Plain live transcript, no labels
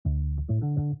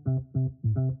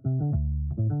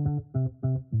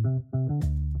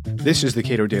This is the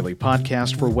Cato Daily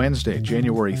Podcast for Wednesday,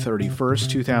 January 31st,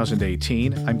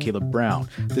 2018. I'm Caleb Brown.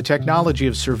 The technology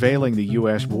of surveilling the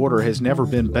U.S. border has never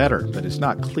been better, but it's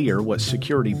not clear what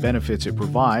security benefits it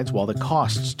provides, while the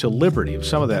costs to liberty of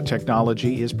some of that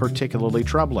technology is particularly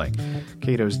troubling.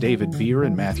 Cato's David Beer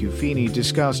and Matthew Feeney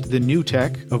discussed the new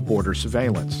tech of border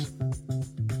surveillance.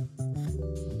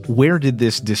 Where did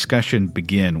this discussion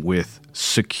begin with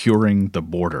securing the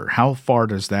border? How far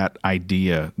does that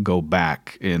idea go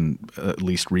back in at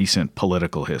least recent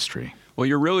political history? Well,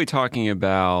 you're really talking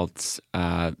about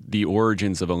the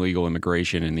origins of illegal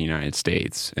immigration in the United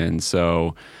States. And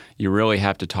so you really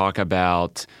have to talk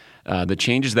about the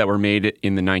changes that were made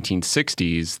in the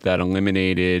 1960s that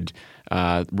eliminated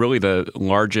really the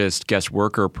largest guest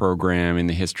worker program in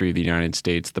the history of the United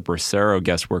States, the Bracero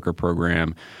guest worker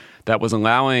program, that was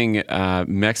allowing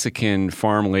Mexican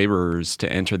farm laborers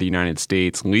to enter the United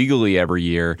States legally every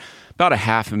year. About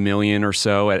 500,000 or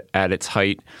so at its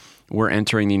height were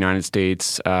entering the United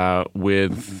States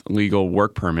with legal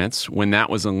work permits. When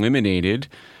that was eliminated,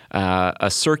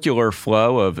 a circular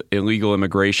flow of illegal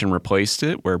immigration replaced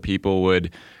it, where people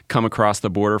would come across the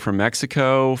border from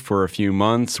Mexico for a few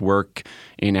months, work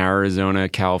in Arizona,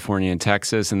 California, and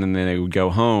Texas, and then they would go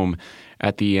home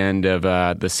at the end of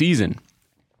the season.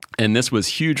 And this was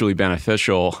hugely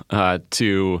beneficial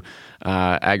to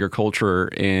agriculture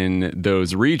in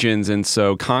those regions. And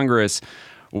so Congress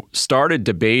started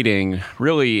debating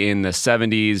really in the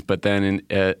 70s, but then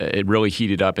it really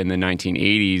heated up in the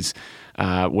 1980s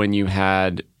when you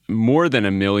had more than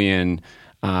 1 million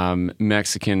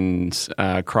Mexicans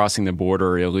crossing the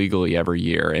border illegally every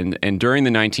year. And during the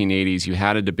 1980s, you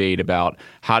had a debate about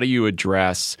how do you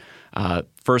address,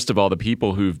 first of all, the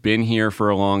people who've been here for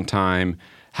a long time.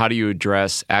 How do you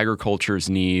address agriculture's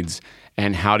needs,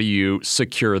 and how do you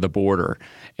secure the border?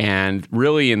 And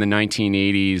really in the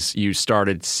 1980s, you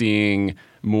started seeing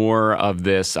more of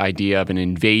this idea of an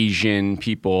invasion.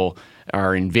 People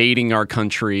are invading our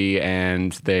country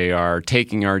and they are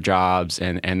taking our jobs,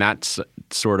 and that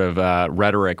sort of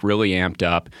rhetoric really amped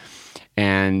up.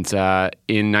 And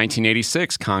in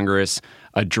 1986, Congress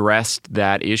addressed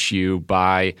that issue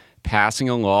by passing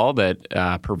a law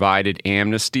that provided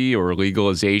amnesty or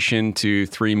legalization to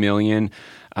 3 million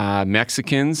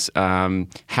Mexicans.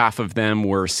 Half of them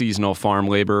were seasonal farm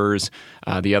laborers.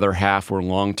 The other half were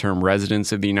long-term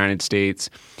residents of the United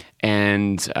States.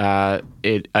 And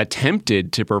it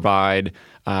attempted to provide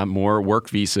more work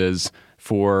visas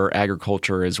for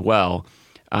agriculture as well.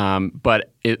 But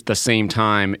at the same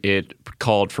time, it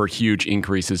called for huge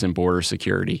increases in border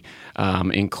security,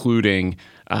 including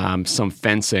some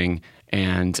fencing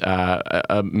and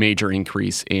a major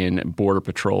increase in Border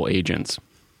Patrol agents.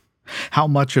 How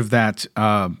much of that,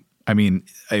 a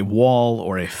wall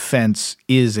or a fence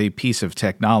is a piece of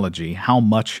technology? How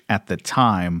much at the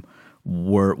time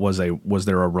was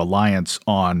there a reliance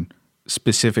on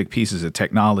specific pieces of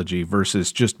technology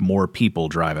versus just more people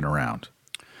driving around?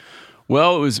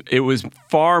 Well, it was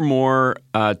far more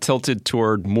tilted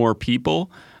toward more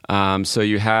people. So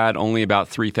you had only about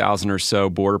 3,000 or so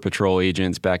Border Patrol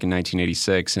agents back in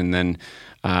 1986, and then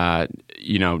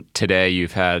today you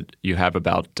have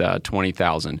about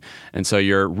 20,000, and so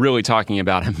you're really talking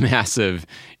about a massive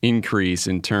increase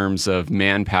in terms of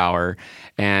manpower.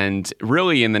 And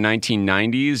really, in the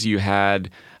 1990s, you had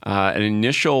an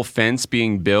initial fence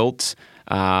being built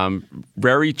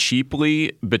very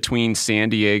cheaply between San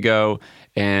Diego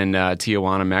and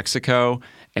Tijuana, Mexico.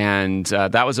 And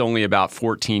that was only about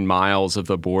 14 miles of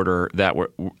the border that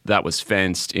was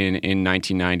fenced in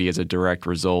 1990 as a direct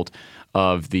result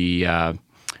of the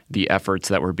efforts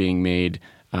that were being made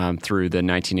through the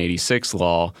 1986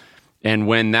 law. And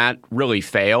when that really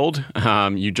failed,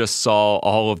 you just saw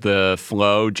all of the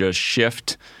flow just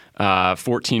shift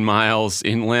 14 miles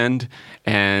inland,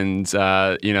 and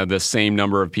the same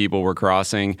number of people were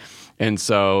crossing. And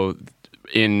so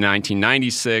in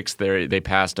 1996, they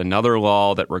passed another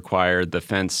law that required the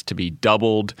fence to be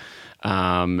doubled,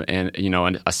 and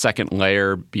a second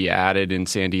layer be added in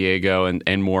San Diego,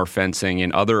 and more fencing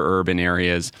in other urban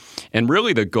areas. And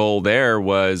really, the goal there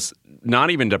was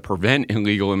not even to prevent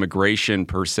illegal immigration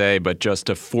per se, but just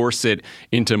to force it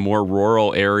into more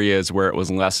rural areas where it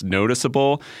was less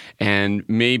noticeable. And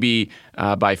maybe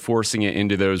by forcing it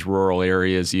into those rural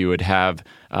areas, you would have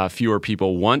fewer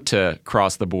people want to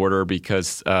cross the border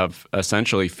because of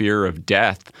essentially fear of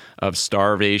death, of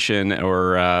starvation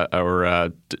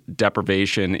or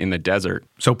deprivation in the desert.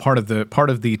 So part of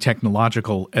the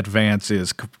technological advance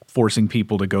is forcing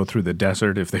people to go through the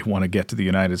desert if they want to get to the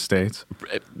United States?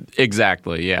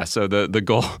 Exactly, yeah. So the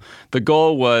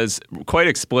goal was quite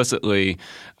explicitly,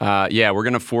 we're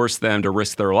going to force them to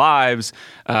risk their lives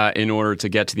in order to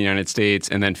get to the United States,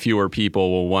 and then fewer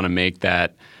people will want to make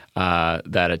that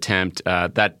attempt.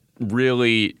 That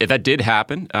did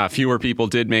happen. Fewer people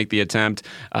did make the attempt,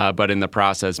 but in the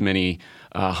process, many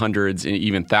hundreds and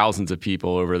even thousands of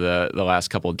people over the last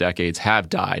couple of decades have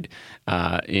died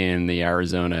in the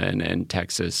Arizona and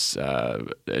Texas,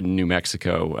 New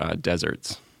Mexico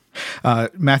deserts.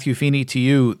 Matthew Feeney, to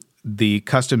you, the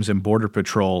Customs and Border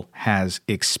Patrol has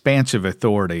expansive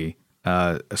authority,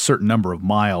 a certain number of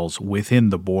miles within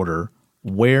the border.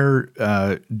 Where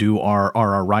are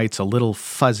our rights a little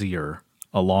fuzzier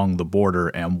along the border,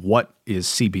 and what is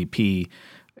CBP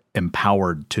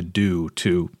empowered to do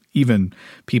to even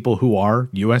people who are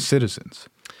U.S. citizens?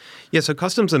 Yeah, so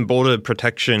Customs and Border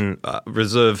Protection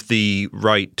reserve the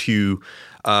right to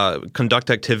conduct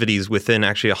activities within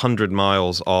actually 100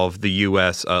 miles of the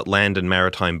U.S. Land and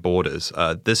maritime borders.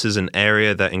 This is an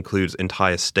area that includes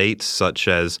entire states such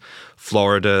as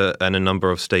Florida and a number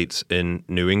of states in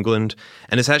New England.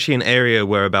 And it's actually an area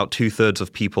where about 2/3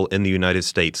 of people in the United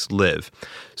States live.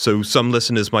 So some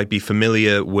listeners might be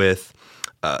familiar with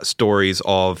stories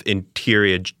of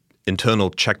internal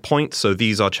checkpoints. So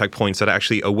these are checkpoints that are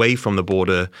actually away from the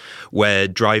border where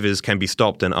drivers can be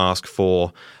stopped and asked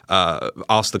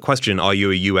the question, are you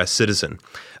a U.S. citizen?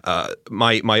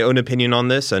 My own opinion on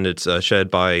this, and it's shared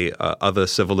by other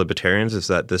civil libertarians, is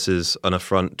that this is an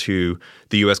affront to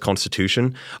the U.S.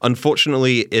 Constitution.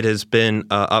 Unfortunately, it has been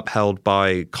upheld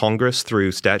by Congress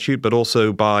through statute, but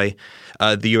also by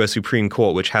the U.S. Supreme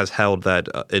Court, which has held that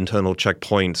internal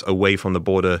checkpoints away from the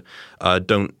border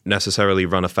don't necessarily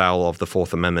run afoul of the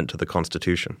Fourth Amendment to the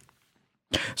Constitution.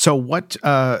 So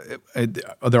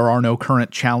there are no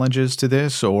current challenges to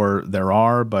this, or there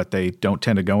are, but they don't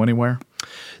tend to go anywhere?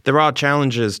 There are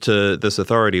challenges to this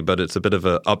authority, but it's a bit of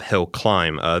an uphill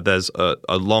climb. There's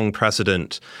a long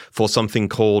precedent for something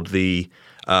called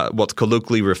what's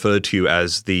colloquially referred to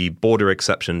as the border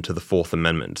exception to the Fourth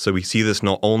Amendment. So we see this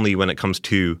not only when it comes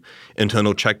to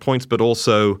internal checkpoints, but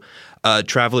also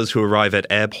travelers who arrive at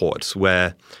airports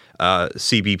where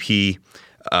CBP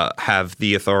have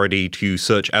the authority to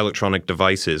search electronic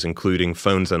devices, including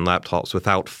phones and laptops,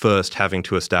 without first having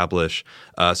to establish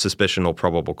suspicion or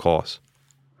probable cause.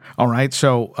 All right.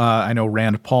 So I know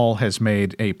Rand Paul has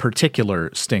made a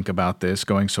particular stink about this,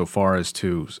 going so far as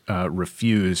to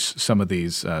refuse some of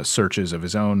these searches of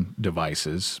his own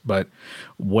devices. But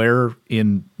where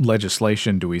in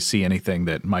legislation do we see anything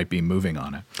that might be moving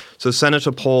on it? So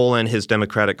Senator Paul and his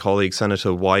Democratic colleague, Senator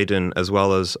Wyden, as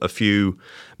well as a few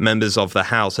members of the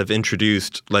House, have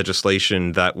introduced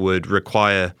legislation that would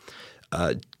require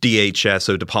DHS,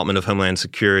 so Department of Homeland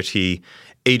Security,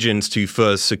 agents to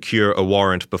first secure a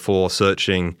warrant before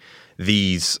searching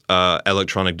these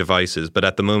electronic devices. But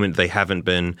at the moment, they haven't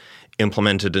been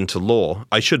implemented into law.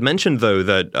 I should mention, though,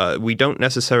 that we don't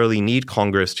necessarily need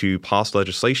Congress to pass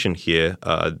legislation here.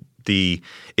 The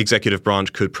executive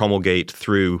branch could promulgate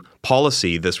through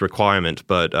policy this requirement,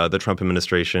 but the Trump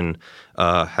administration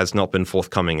has not been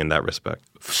forthcoming in that respect.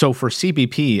 So for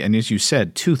CBP, and as you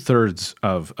said, 2/3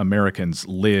 of Americans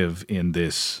live in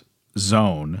this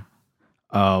zone.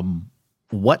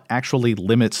 What actually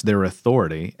limits their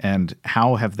authority, and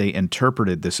how have they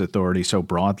interpreted this authority so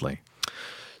broadly?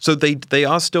 So they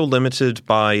are still limited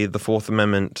by the Fourth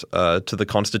Amendment to the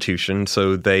Constitution.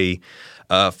 So they,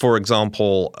 for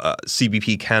example,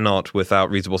 CBP cannot,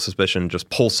 without reasonable suspicion, just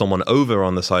pull someone over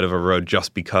on the side of a road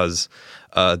just because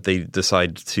they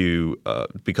decide to,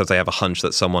 because they have a hunch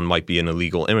that someone might be an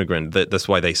illegal immigrant. That's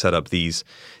why they set up these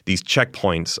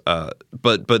checkpoints.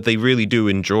 But they really do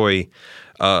enjoy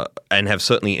and have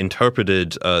certainly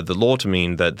interpreted the law to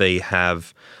mean that they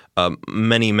have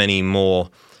many, many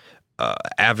more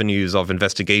avenues of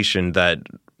investigation that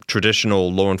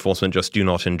traditional law enforcement just do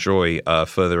not enjoy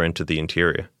further into the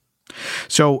interior.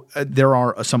 So there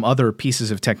are some other pieces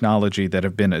of technology that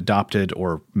have been adopted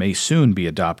or may soon be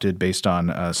adopted based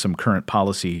on some current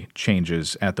policy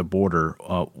changes at the border.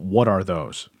 What are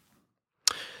those?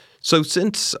 So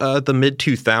since the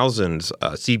mid-2000s,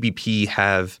 CBP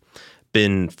have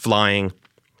been flying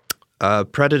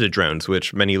Predator drones,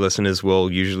 which many listeners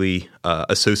will usually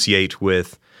associate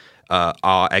with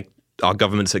our our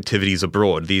government's activities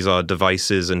abroad. These are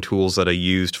devices and tools that are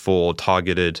used for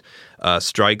targeted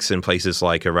strikes in places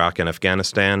like Iraq and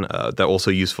Afghanistan. They're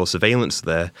also used for surveillance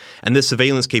there. And this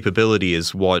surveillance capability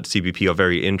is what CBP are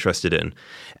very interested in.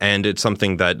 And it's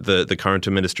something that the current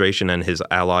administration and his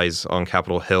allies on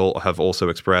Capitol Hill have also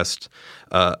expressed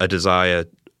a desire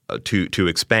to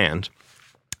expand.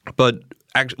 But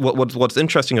what's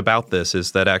interesting about this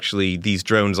is that actually these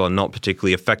drones are not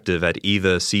particularly effective at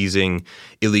either seizing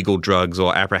illegal drugs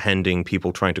or apprehending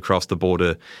people trying to cross the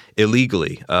border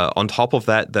illegally. On top of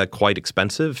that, they're quite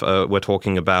expensive. We're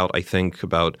talking about, I think,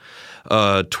 about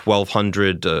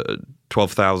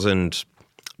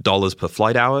 $12,000 per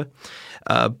flight hour.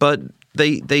 But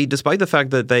they, despite the fact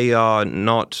that they are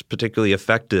not particularly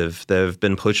effective, there have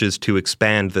been pushes to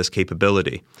expand this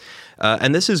capability.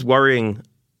 And this is worrying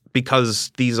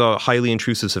because these are highly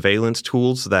intrusive surveillance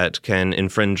tools that can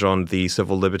infringe on the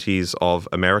civil liberties of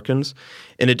Americans.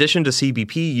 In addition to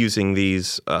CBP using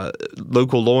these,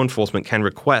 local law enforcement can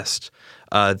request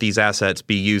these assets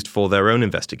be used for their own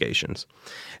investigations.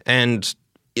 And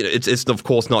it's of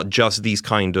course not just these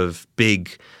kind of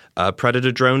big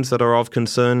predator drones that are of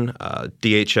concern.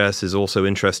 DHS is also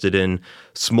interested in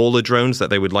smaller drones that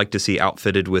they would like to see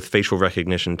outfitted with facial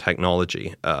recognition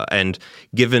technology. And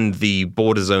given the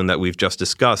border zone that we've just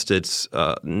discussed, it's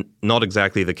not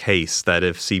exactly the case that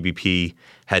if CBP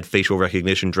had facial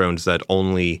recognition drones that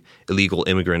only illegal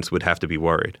immigrants would have to be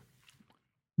worried.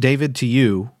 David, to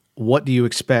you, what do you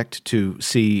expect to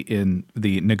see in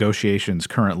the negotiations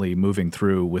currently moving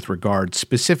through with regard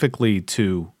specifically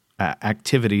to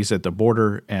activities at the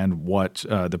border and what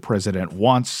the president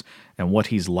wants and what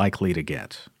he's likely to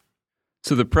get?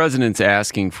 So the president's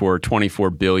asking for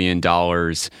 $24 billion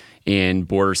in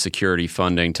border security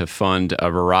funding to fund a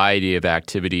variety of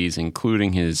activities,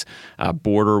 including his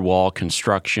border wall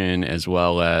construction, as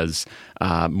well as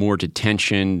more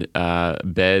detention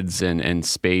beds and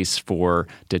space for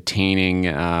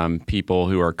detaining people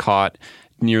who are caught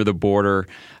near the border.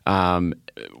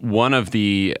 One of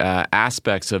the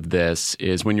aspects of this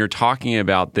is when you're talking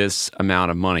about this amount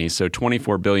of money, so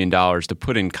 $24 billion, to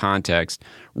put in context,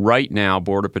 right now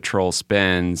Border Patrol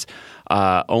spends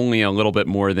only a little bit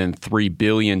more than $3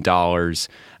 billion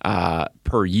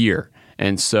per year.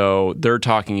 And so they're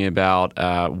talking about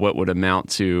what would amount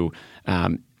to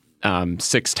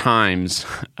six times,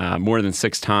 more than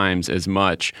six times as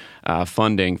much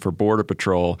funding for Border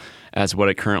Patrol as what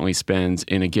it currently spends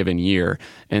in a given year.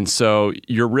 And so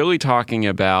you're really talking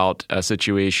about a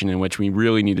situation in which we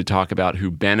really need to talk about who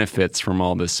benefits from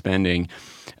all this spending.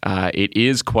 It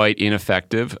is quite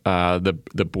ineffective.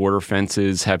 The border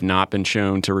fences have not been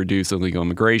shown to reduce illegal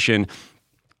immigration.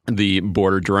 The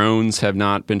border drones have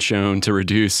not been shown to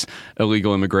reduce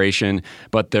illegal immigration,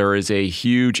 but there is a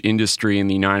huge industry in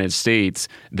the United States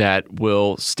that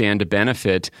will stand to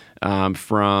benefit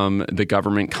from the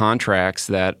government contracts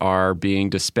that are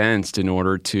being dispensed in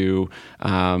order to,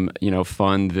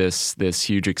 fund this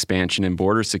huge expansion in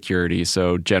border security.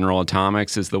 So General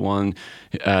Atomics is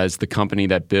the company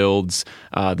that builds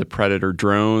the Predator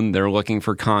drone. They're looking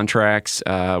for contracts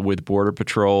with Border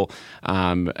Patrol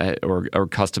or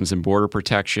Customs and Border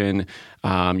Protection.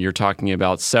 You're talking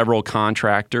about several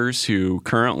contractors who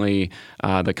currently,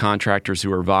 the contractors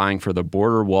who are vying for the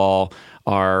border wall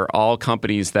are all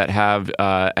companies that have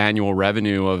annual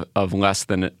revenue of less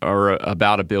than or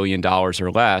about $1 billion or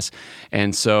less.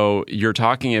 And so you're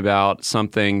talking about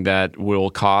something that will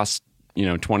cost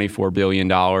 $24 billion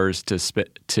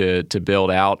to build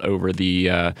out over the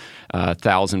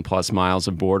 1,000+ miles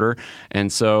of border.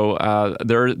 And so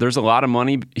there's a lot of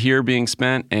money here being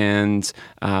spent, and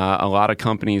a lot of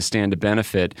companies stand to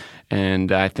benefit.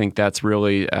 And I think that's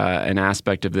really an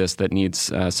aspect of this that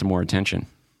needs some more attention.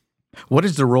 What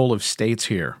is the role of states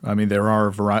here? I mean, there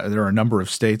are a number of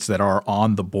states that are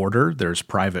on the border. There's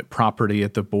private property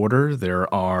at the border.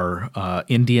 There are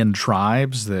Indian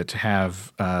tribes that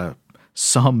have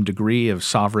some degree of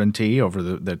sovereignty over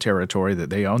the territory that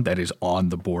they own that is on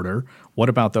the border. What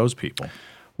about those people?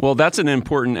 Well, that's an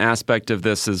important aspect of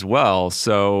this as well.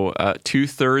 So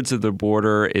 2/3 of the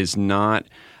border is not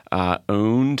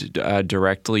owned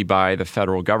directly by the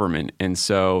federal government. And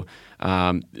so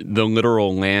the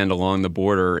literal land along the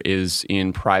border is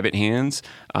in private hands,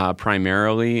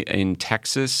 primarily in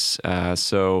Texas.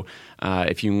 So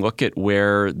if you look at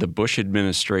where the Bush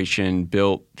administration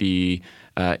built the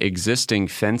existing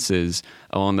fences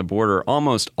along the border,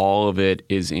 almost all of it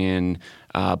is in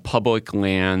public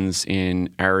lands in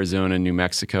Arizona, New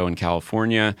Mexico, and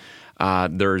California.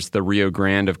 There's the Rio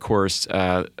Grande, of course,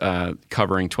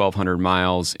 covering 1,200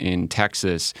 miles in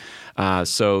Texas.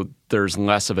 So there's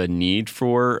less of a need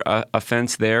for a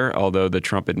fence there, although the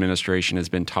Trump administration has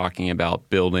been talking about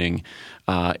building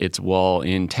its wall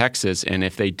in Texas. And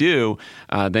if they do,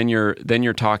 then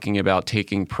you're talking about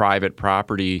taking private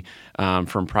property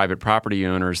from private property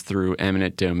owners through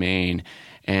eminent domain.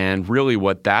 And really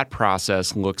what that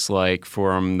process looks like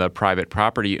from the private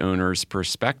property owner's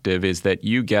perspective is that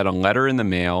you get a letter in the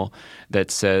mail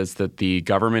that says that the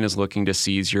government is looking to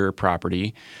seize your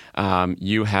property.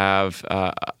 You have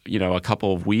a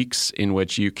couple of weeks in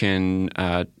which you can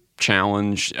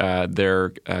challenge their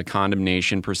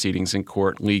condemnation proceedings in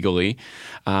court legally.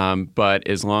 But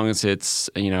as long as it's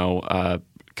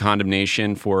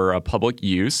condemnation for public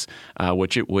use,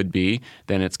 which it would be,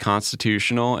 then it's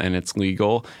constitutional and it's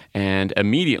legal, and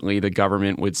immediately the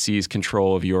government would seize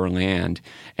control of your land.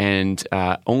 And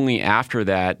only after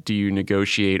that do you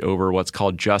negotiate over what's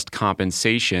called just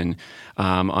compensation.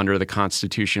 Under the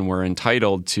Constitution, we're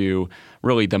entitled to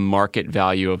really the market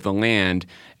value of the land.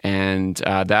 And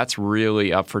that's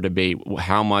really up for debate.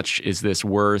 How much is this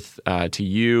worth to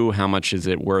you? How much is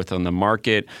it worth on the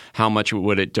market? How much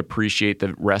would it depreciate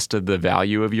the rest of the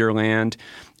value of your land?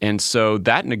 And so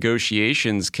that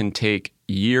negotiations can take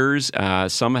years.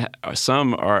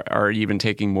 Some are even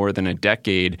taking more than a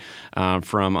decade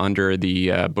from under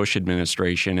the Bush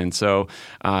administration. And so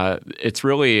it's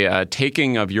really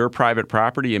taking of your private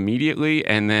property immediately,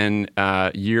 and then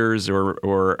years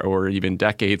or even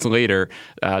decades later,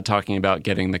 talking about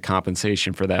getting the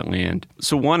compensation for that land.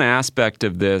 So one aspect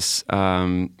of this,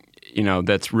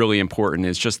 that's really important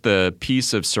is just the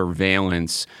piece of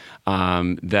surveillance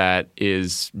that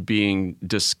is being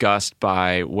discussed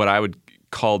by what I would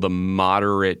call the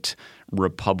moderate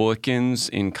Republicans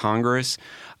in Congress.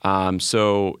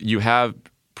 So you have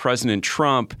President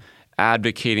Trump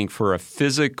advocating for a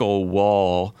physical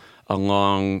wall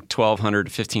along 1,200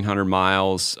 to 1,500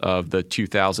 miles of the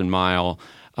 2,000-mile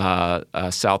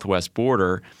southwest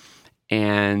border.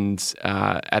 And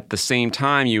at the same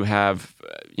time, you have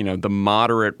the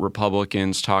moderate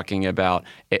Republicans talking about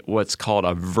what's called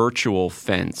a virtual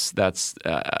fence. That's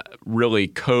really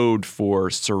code for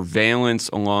surveillance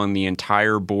along the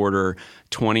entire border,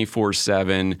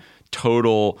 24/7,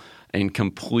 total and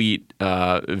complete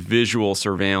visual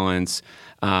surveillance.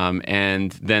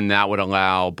 And then that would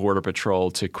allow Border Patrol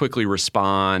to quickly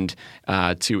respond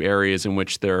to areas in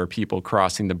which there are people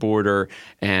crossing the border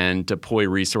and deploy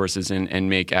resources and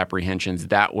make apprehensions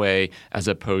that way, as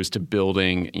opposed to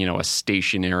building, a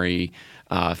stationary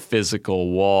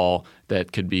physical wall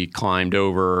that could be climbed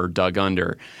over or dug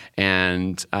under.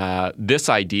 And this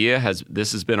idea has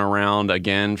been around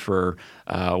again for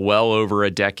well over a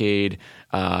decade.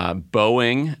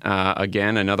 Boeing,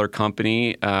 again, another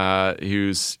company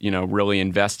who's really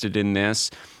invested in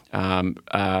this,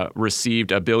 received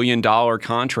 $1 billion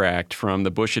contract from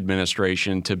the Bush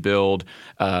administration to build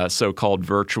a so-called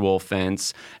virtual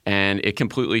fence, and it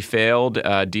completely failed.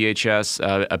 DHS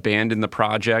abandoned the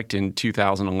project in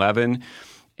 2011.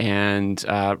 And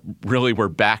really, we're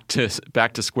back to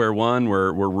square one.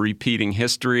 We're repeating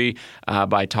history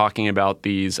by talking about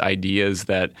these ideas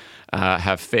that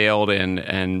have failed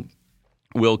and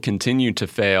will continue to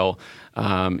fail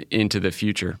into the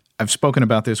future. I've spoken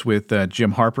about this with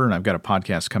Jim Harper, and I've got a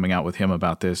podcast coming out with him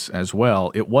about this as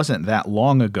well. It wasn't that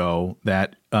long ago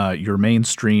that your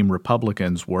mainstream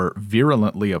Republicans were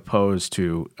virulently opposed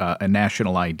to a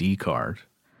national ID card.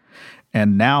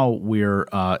 And now we're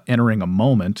entering a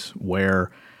moment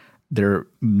where there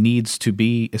needs to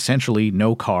be essentially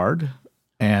no card,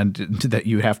 and that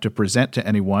you have to present to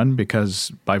anyone,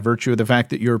 because by virtue of the fact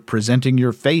that you're presenting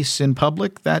your face in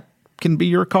public, that can be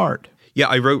your card. Yeah,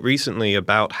 I wrote recently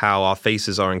about how our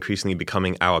faces are increasingly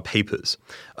becoming our papers.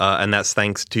 And that's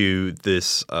thanks to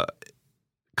this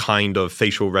kind of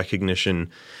facial recognition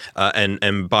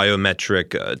and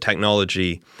biometric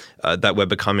technology that we're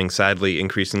becoming, sadly,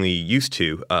 increasingly used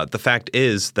to. The fact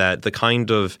is that the kind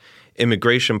of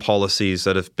immigration policies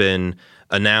that have been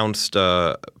announced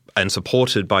and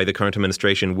supported by the current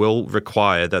administration will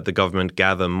require that the government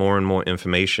gather more and more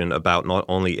information about not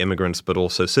only immigrants but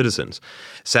also citizens.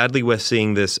 Sadly, we're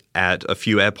seeing this at a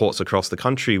few airports across the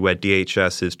country where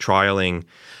DHS is trialing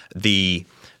the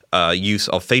use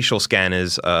of facial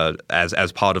scanners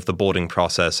as part of the boarding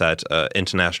process at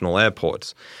international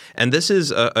airports. And this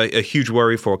is a huge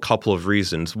worry for a couple of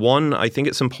reasons. One, I think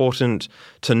it's important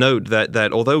to note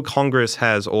that although Congress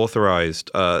has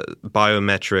authorized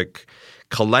biometric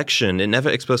collection, it never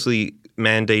explicitly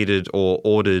mandated or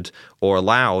ordered or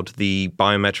allowed the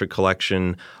biometric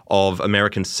collection of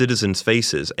American citizens'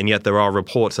 faces, and yet there are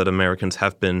reports that Americans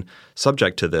have been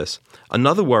subject to this.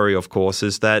 Another worry, of course,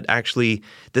 is that actually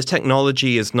this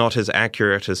technology is not as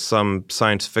accurate as some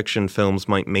science fiction films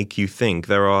might make you think.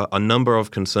 There are a number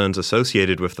of concerns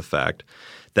associated with the fact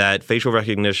that facial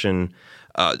recognition,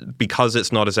 because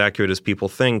it's not as accurate as people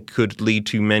think, could lead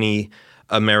to many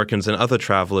Americans and other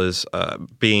travelers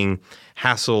being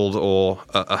hassled or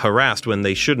harassed when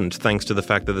they shouldn't, thanks to the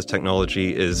fact that this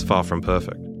technology is far from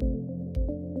perfect.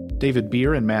 David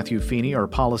Beer and Matthew Feeney are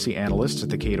policy analysts at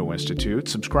the Cato Institute.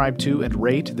 Subscribe to and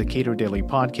rate the Cato Daily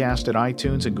Podcast at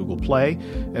iTunes and Google Play,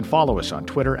 and follow us on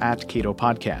Twitter at Cato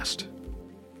Podcast.